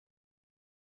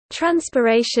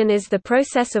Transpiration is the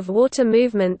process of water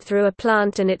movement through a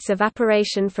plant and its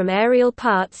evaporation from aerial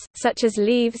parts, such as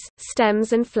leaves,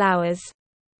 stems and flowers.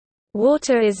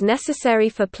 Water is necessary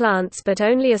for plants, but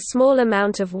only a small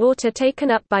amount of water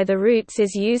taken up by the roots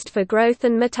is used for growth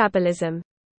and metabolism.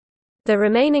 The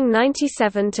remaining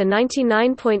 97 to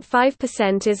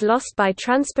 99.5% is lost by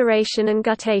transpiration and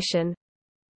guttation.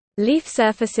 Leaf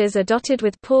surfaces are dotted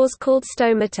with pores called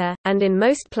stomata, and in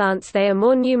most plants they are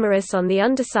more numerous on the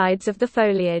undersides of the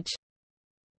foliage.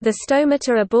 The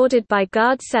stomata are bordered by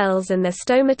guard cells and their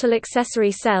stomatal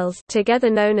accessory cells, together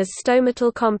known as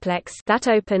stomatal complex, that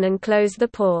open and close the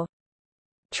pore.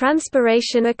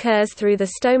 Transpiration occurs through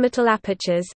the stomatal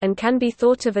apertures, and can be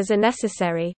thought of as a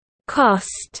necessary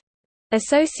cost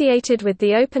associated with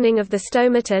the opening of the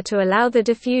stomata to allow the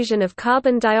diffusion of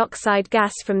carbon dioxide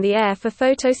gas from the air for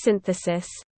photosynthesis.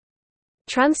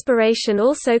 Transpiration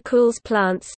also cools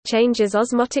plants, changes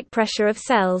osmotic pressure of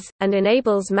cells, and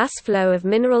enables mass flow of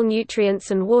mineral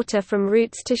nutrients and water from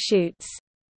roots to shoots.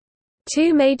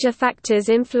 Two major factors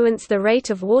influence the rate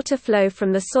of water flow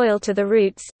from the soil to the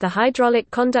roots: the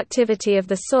hydraulic conductivity of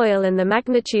the soil and the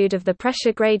magnitude of the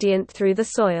pressure gradient through the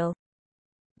soil.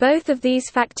 Both of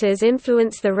these factors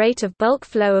influence the rate of bulk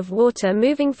flow of water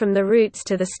moving from the roots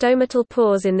to the stomatal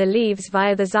pores in the leaves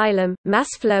via the xylem. Mass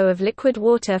flow of liquid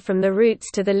water from the roots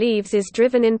to the leaves is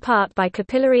driven in part by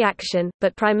capillary action,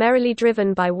 but primarily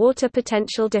driven by water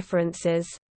potential differences.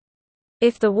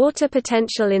 If the water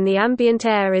potential in the ambient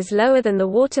air is lower than the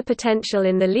water potential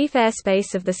in the leaf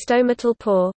airspace of the stomatal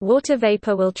pore, water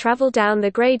vapor will travel down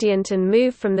the gradient and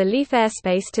move from the leaf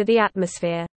airspace to the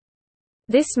atmosphere.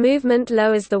 This movement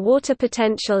lowers the water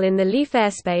potential in the leaf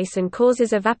airspace and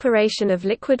causes evaporation of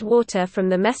liquid water from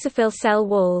the mesophyll cell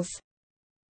walls.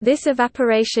 This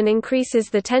evaporation increases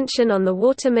the tension on the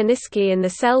water menisci in the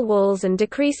cell walls and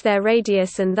decrease their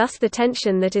radius, and thus the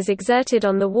tension that is exerted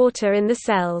on the water in the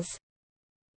cells.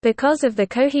 Because of the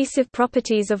cohesive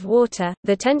properties of water,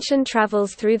 the tension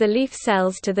travels through the leaf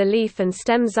cells to the leaf and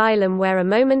stem xylem, where a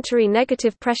momentary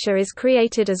negative pressure is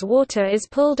created as water is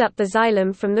pulled up the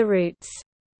xylem from the roots.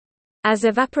 As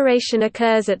evaporation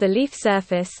occurs at the leaf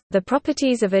surface, the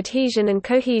properties of adhesion and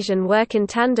cohesion work in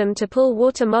tandem to pull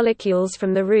water molecules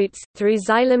from the roots, through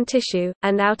xylem tissue,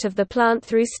 and out of the plant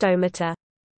through stomata.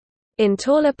 In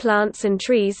taller plants and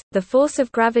trees, the force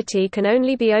of gravity can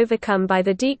only be overcome by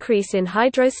the decrease in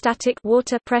hydrostatic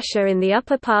water pressure in the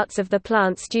upper parts of the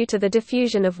plants due to the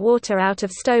diffusion of water out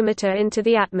of stomata into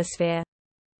the atmosphere.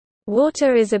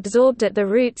 Water is absorbed at the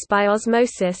roots by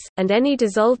osmosis, and any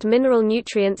dissolved mineral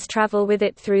nutrients travel with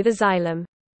it through the xylem.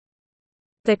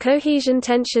 The cohesion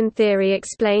tension theory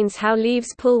explains how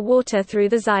leaves pull water through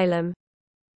the xylem.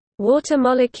 Water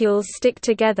molecules stick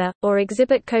together, or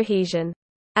exhibit cohesion.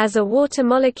 As a water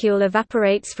molecule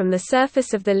evaporates from the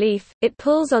surface of the leaf, it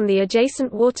pulls on the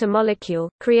adjacent water molecule,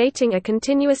 creating a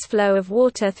continuous flow of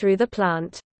water through the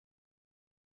plant.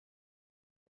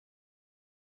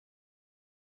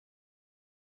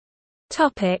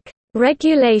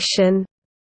 Regulation.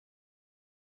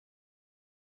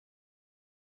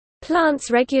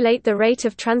 Plants regulate the rate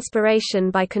of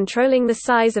transpiration by controlling the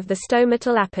size of the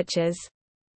stomatal apertures.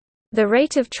 The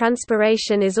rate of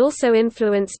transpiration is also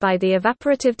influenced by the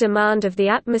evaporative demand of the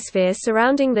atmosphere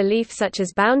surrounding the leaf, such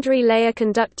as boundary layer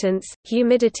conductance,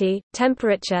 humidity,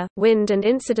 temperature, wind and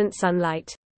incident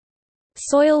sunlight.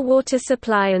 Soil water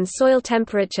supply and soil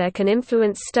temperature can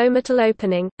influence stomatal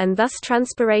opening, and thus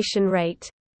transpiration rate.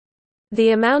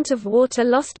 The amount of water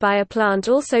lost by a plant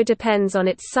also depends on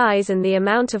its size and the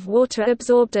amount of water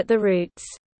absorbed at the roots.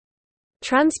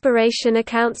 Transpiration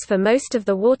accounts for most of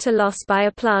the water loss by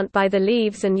a plant by the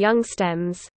leaves and young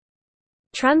stems.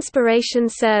 Transpiration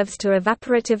serves to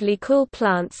evaporatively cool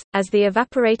plants, as the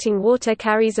evaporating water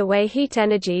carries away heat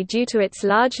energy due to its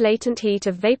large latent heat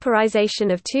of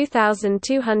vaporization of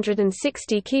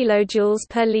 2,260 kJ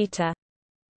per liter.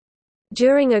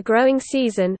 During a growing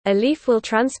season, a leaf will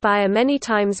transpire many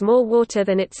times more water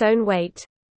than its own weight.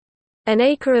 An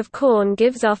acre of corn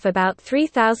gives off about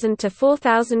 3,000 to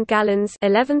 4,000 gallons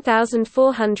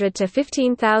 (11,400 to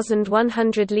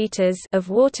 15,100 liters)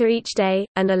 of water each day,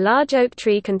 and a large oak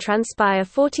tree can transpire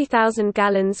 40,000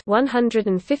 gallons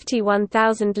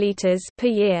 (151,000 liters) per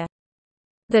year.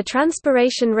 The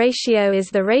transpiration ratio is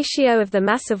the ratio of the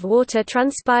mass of water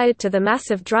transpired to the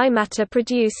mass of dry matter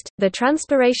produced. The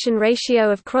transpiration ratio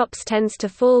of crops tends to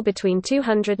fall between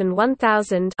 200 and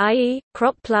 1000, i.e.,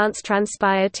 crop plants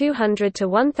transpire 200 to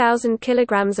 1000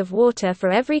 kilograms of water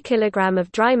for every kilogram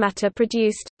of dry matter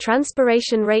produced.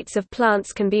 Transpiration rates of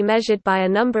plants can be measured by a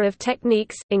number of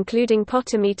techniques, including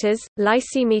potometers,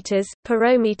 lysimeters,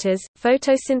 pyrometers,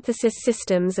 photosynthesis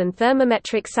systems, and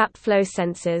thermometric sap flow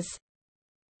sensors.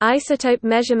 Isotope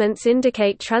measurements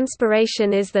indicate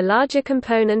transpiration is the larger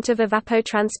component of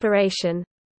evapotranspiration.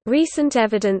 Recent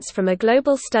evidence from a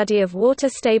global study of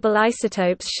water-stable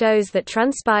isotopes shows that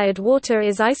transpired water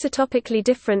is isotopically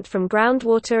different from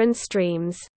groundwater and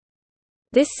streams.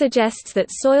 This suggests that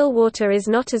soil water is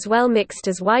not as well mixed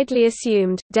as widely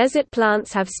assumed. Desert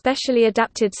plants have specially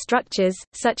adapted structures,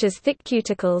 such as thick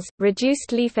cuticles,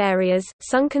 reduced leaf areas,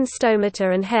 sunken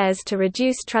stomata, and hairs to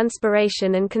reduce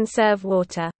transpiration and conserve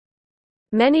water.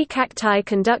 Many cacti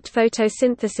conduct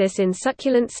photosynthesis in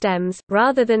succulent stems,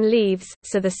 rather than leaves,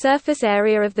 so the surface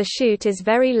area of the shoot is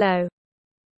very low.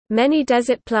 Many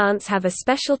desert plants have a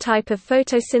special type of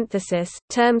photosynthesis,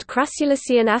 termed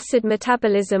crassulacean acid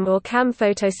metabolism or CAM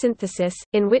photosynthesis,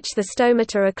 in which the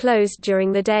stomata are closed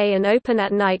during the day and open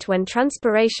at night when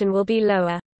transpiration will be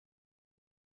lower.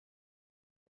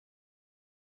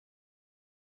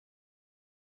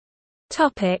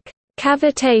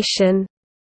 Cavitation.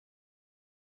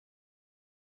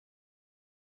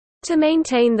 To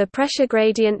maintain the pressure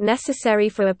gradient necessary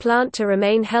for a plant to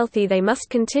remain healthy, they must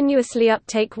continuously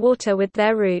uptake water with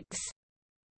their roots.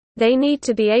 They need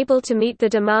to be able to meet the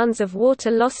demands of water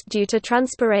lost due to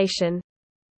transpiration.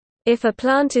 If a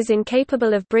plant is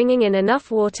incapable of bringing in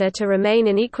enough water to remain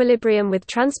in equilibrium with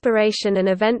transpiration, an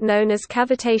event known as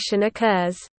cavitation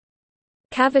occurs.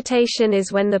 Cavitation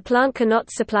is when the plant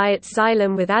cannot supply its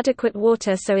xylem with adequate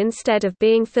water, so instead of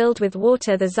being filled with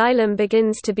water, the xylem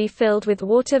begins to be filled with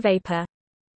water vapor.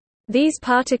 These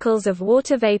particles of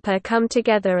water vapor come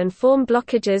together and form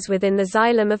blockages within the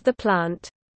xylem of the plant.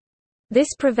 This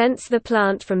prevents the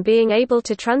plant from being able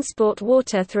to transport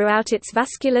water throughout its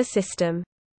vascular system.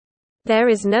 There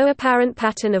is no apparent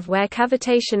pattern of where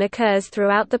cavitation occurs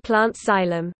throughout the plant's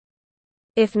xylem.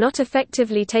 If not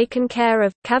effectively taken care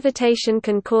of, cavitation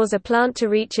can cause a plant to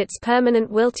reach its permanent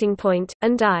wilting point,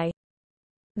 and die.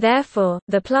 Therefore,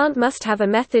 the plant must have a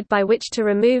method by which to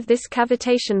remove this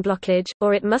cavitation blockage,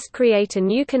 or it must create a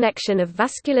new connection of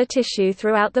vascular tissue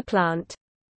throughout the plant.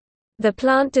 The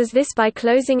plant does this by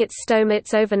closing its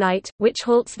stomates overnight, which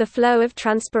halts the flow of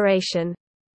transpiration.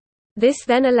 This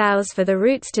then allows for the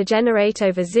roots to generate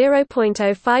over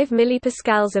 0.05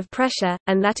 millipascals of pressure,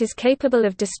 and that is capable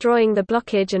of destroying the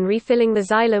blockage and refilling the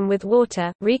xylem with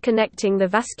water, reconnecting the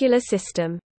vascular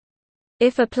system.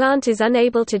 If a plant is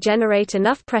unable to generate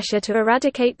enough pressure to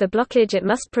eradicate the blockage, it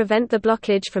must prevent the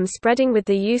blockage from spreading with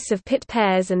the use of pit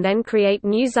pairs and then create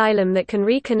new xylem that can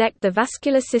reconnect the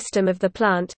vascular system of the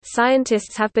plant.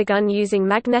 Scientists have begun using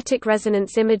magnetic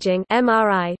resonance imaging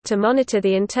 (MRI) to monitor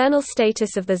the internal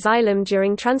status of the xylem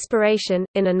during transpiration,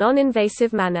 in a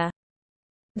non-invasive manner.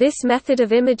 This method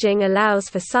of imaging allows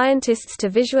for scientists to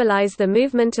visualize the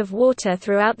movement of water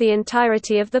throughout the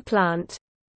entirety of the plant.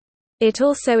 It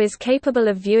also is capable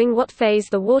of viewing what phase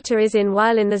the water is in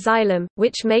while in the xylem,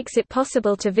 which makes it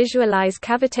possible to visualize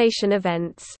cavitation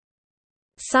events.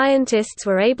 Scientists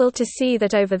were able to see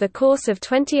that over the course of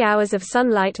 20 hours of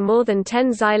sunlight, more than 10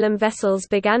 xylem vessels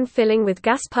began filling with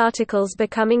gas particles,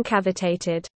 becoming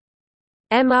cavitated.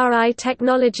 MRI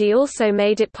technology also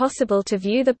made it possible to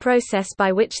view the process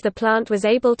by which the plant was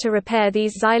able to repair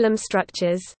these xylem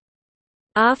structures.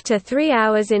 After 3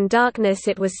 hours in darkness,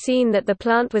 it was seen that the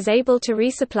plant was able to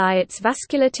resupply its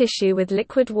vascular tissue with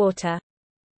liquid water.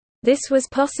 This was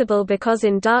possible because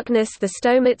in darkness the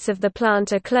stomates of the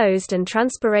plant are closed and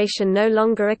transpiration no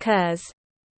longer occurs.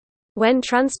 When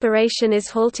transpiration is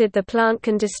halted, the plant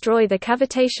can destroy the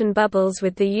cavitation bubbles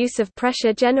with the use of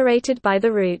pressure generated by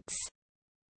the roots.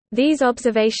 These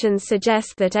observations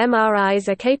suggest that MRIs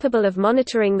are capable of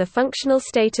monitoring the functional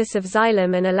status of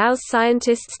xylem and allows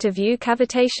scientists to view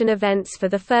cavitation events for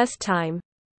the first time.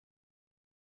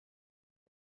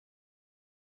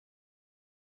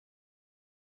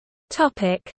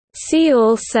 See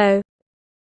also: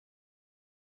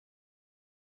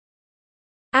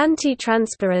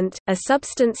 Antitranspirant, a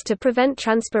substance to prevent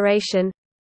transpiration;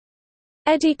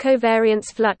 eddy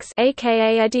covariance flux,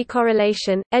 aka eddy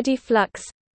correlation, eddy flux;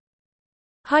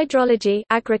 hydrology,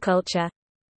 agriculture;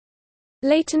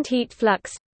 latent heat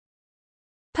flux;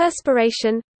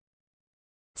 perspiration;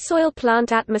 soil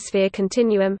plant atmosphere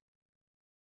continuum;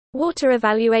 water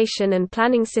evaluation and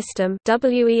planning system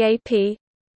 (WEAP).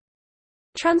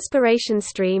 transpiration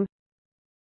stream,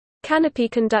 canopy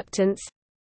conductance,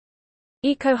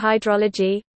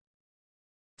 ecohydrology,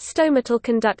 stomatal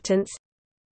conductance,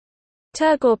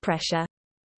 turgor pressure.